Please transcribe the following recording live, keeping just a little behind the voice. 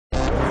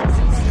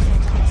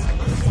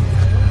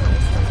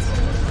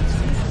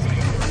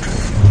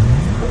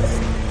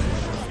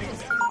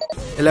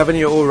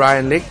11-year-old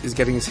Ryan Lake is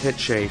getting his head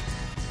shaved.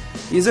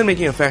 He isn't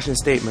making a fashion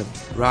statement,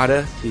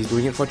 rather, he's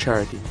doing it for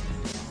charity.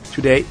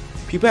 To date,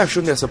 people have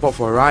shown their support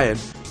for Ryan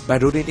by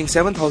donating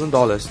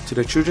 $7,000 to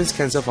the Children's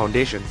Cancer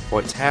Foundation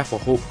for its Hair for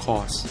Hope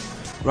cause.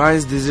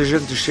 Ryan's decision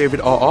to shave it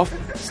all off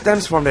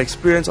stems from the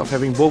experience of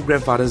having both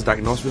grandfathers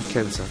diagnosed with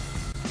cancer.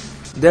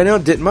 Daniel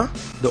Dittmer,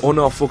 the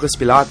owner of Focus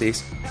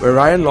Pilates, where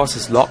Ryan lost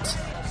his locks,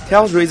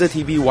 tells Razor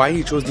TV why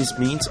he chose this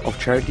means of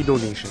charity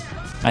donation.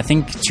 I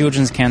think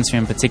children's cancer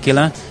in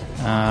particular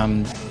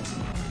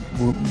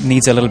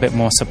needs a little bit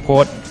more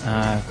support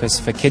because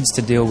for kids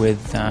to deal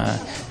with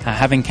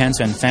having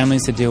cancer and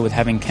families to deal with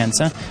having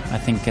cancer, I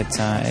think it's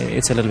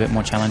a little bit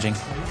more challenging.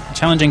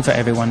 Challenging for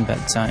everyone, but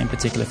in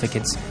particular for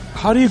kids.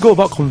 How do you go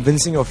about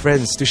convincing your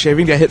friends to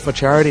shaving their head for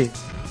charity?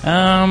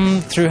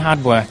 Through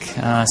hard work.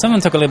 Some of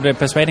them took a little bit of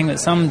persuading, but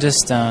some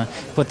just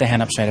put their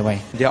hand up straight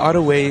away. There are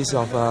other ways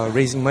of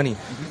raising money.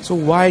 So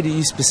why did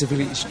you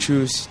specifically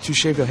choose to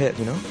shave your head,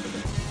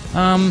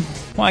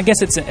 Well, I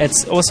guess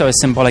it's also a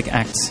symbolic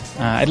act,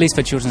 at least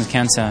for children's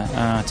cancer,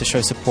 to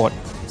show support.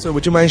 So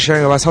would you mind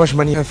sharing with us how much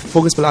money have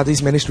Focus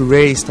Pilates managed to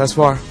raise thus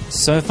far?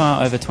 So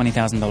far, over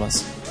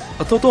 $20,000.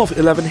 A total of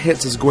 11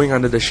 heads is going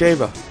under the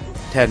shaver,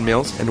 10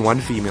 males and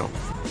 1 female.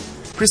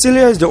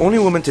 Priscilla is the only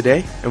woman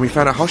today, and we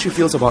find out how she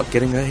feels about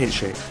getting her head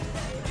shaved.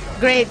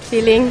 Great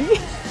feeling.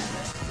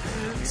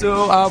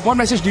 So what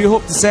message do you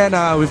hope to send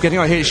with getting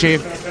your head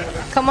shaved?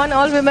 Come on,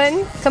 all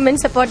women, come and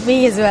support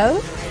me as well.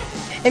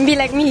 And be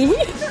like me.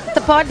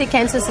 Support the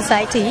Cancer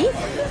Society,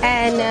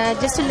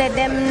 and just to let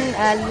them,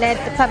 let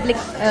the public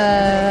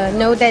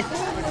know that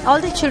all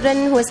the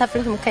children who are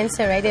suffering from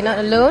cancer, right, they're not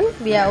alone.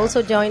 We are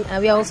also joining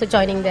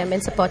them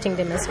and supporting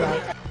them as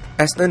well.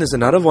 Aston is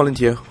another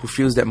volunteer who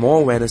feels that more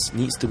awareness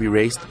needs to be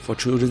raised for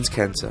children's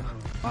cancer.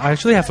 I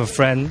actually have a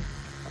friend.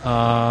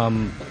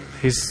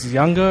 His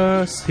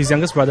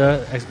youngest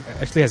brother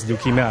actually has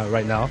leukemia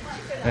right now,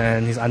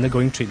 and he's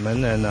undergoing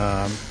treatment. And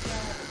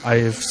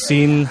I've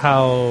seen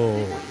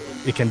how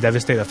it can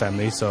devastate a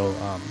family. So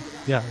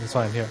yeah, that's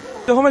why I'm here.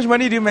 So how much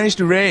money do you manage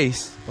to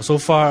raise? So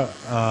far,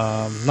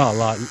 not a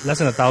lot, less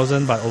than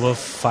 1,000, but over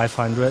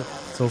 500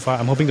 so far.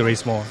 I'm hoping to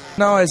raise more.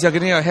 Now, as you're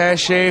getting your hair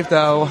shaved,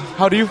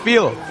 how do you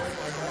feel?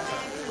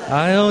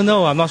 I don't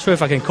know. I'm not sure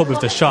if I can cope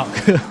with the shock.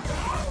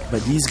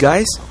 But these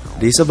guys,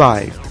 they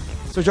survived.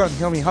 So John,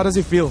 tell me, how does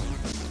it feel?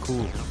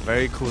 Cool,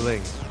 very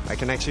cooling. I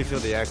can actually feel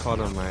the aircon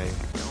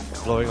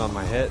blowing on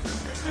my head.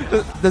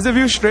 Does it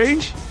feel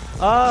strange?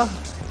 Not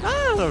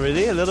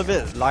really. A little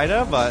bit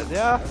lighter, but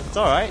yeah, it's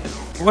alright.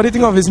 What do you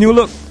think of his new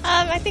look?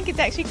 I think it's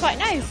actually quite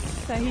nice.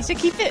 So he should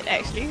keep it,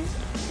 actually.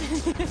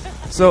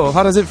 So,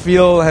 how does it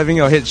feel having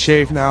your head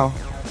shaved now?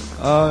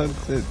 I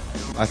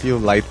feel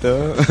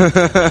lighter.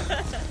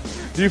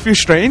 Do you feel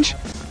strange?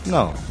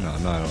 No,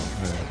 not at all.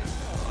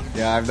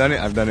 Yeah, I've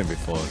done it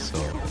before,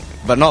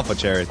 but not for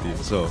charity.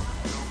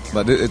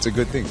 But it's a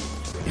good thing.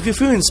 If you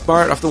feel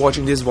inspired after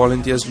watching these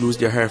volunteers lose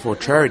their hair for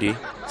charity,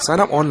 sign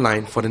up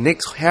online for the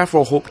next Hair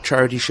for Hope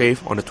charity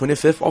shave on the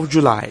 25th of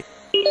July.